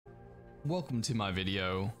Welcome to my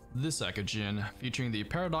video. This Eckogen, featuring the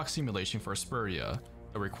Paradox Simulation for Spuria.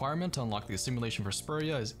 The requirement to unlock the simulation for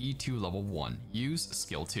Spuria is E2 level 1. Use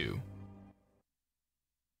skill 2.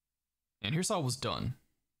 And here's how it was done.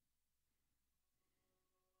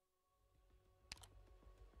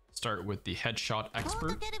 Start with the headshot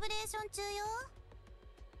expert.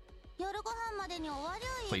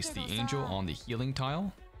 Place the angel on the healing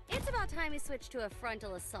tile. It's about time we switch to a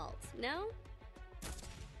frontal assault, no?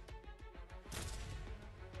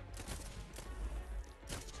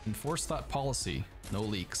 Enforce that policy. No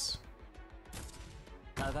leaks.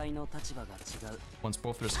 Once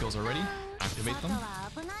both their skills are ready, activate them.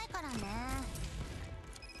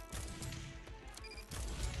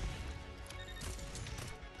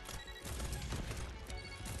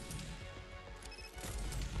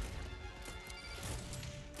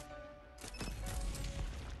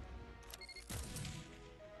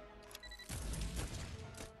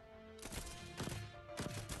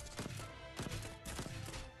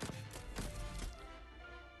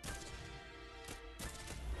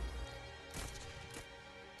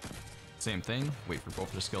 Same thing, wait for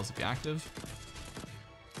both their skills to be active.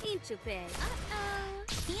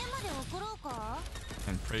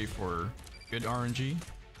 And pray for good RNG.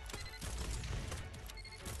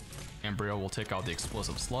 Embryo will take out the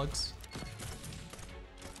explosive slugs.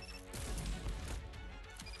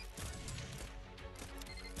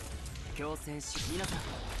 You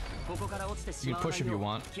can push if you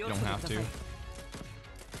want, you don't have to.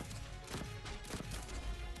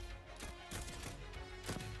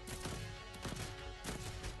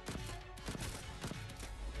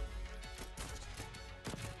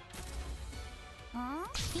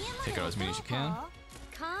 Take out as many as you can.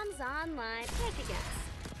 Comms online. Take a guess.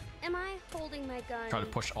 Am I holding my gun? Try to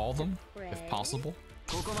push all of them, if possible.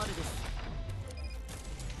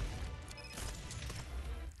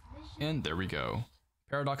 And there we go.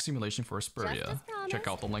 Paradox Simulation for Spuria. Check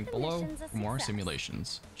out the link below for more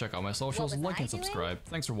simulations. Check out my socials, like and subscribe.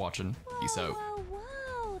 Thanks for watching. Peace out.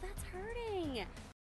 Whoa, that's hurting.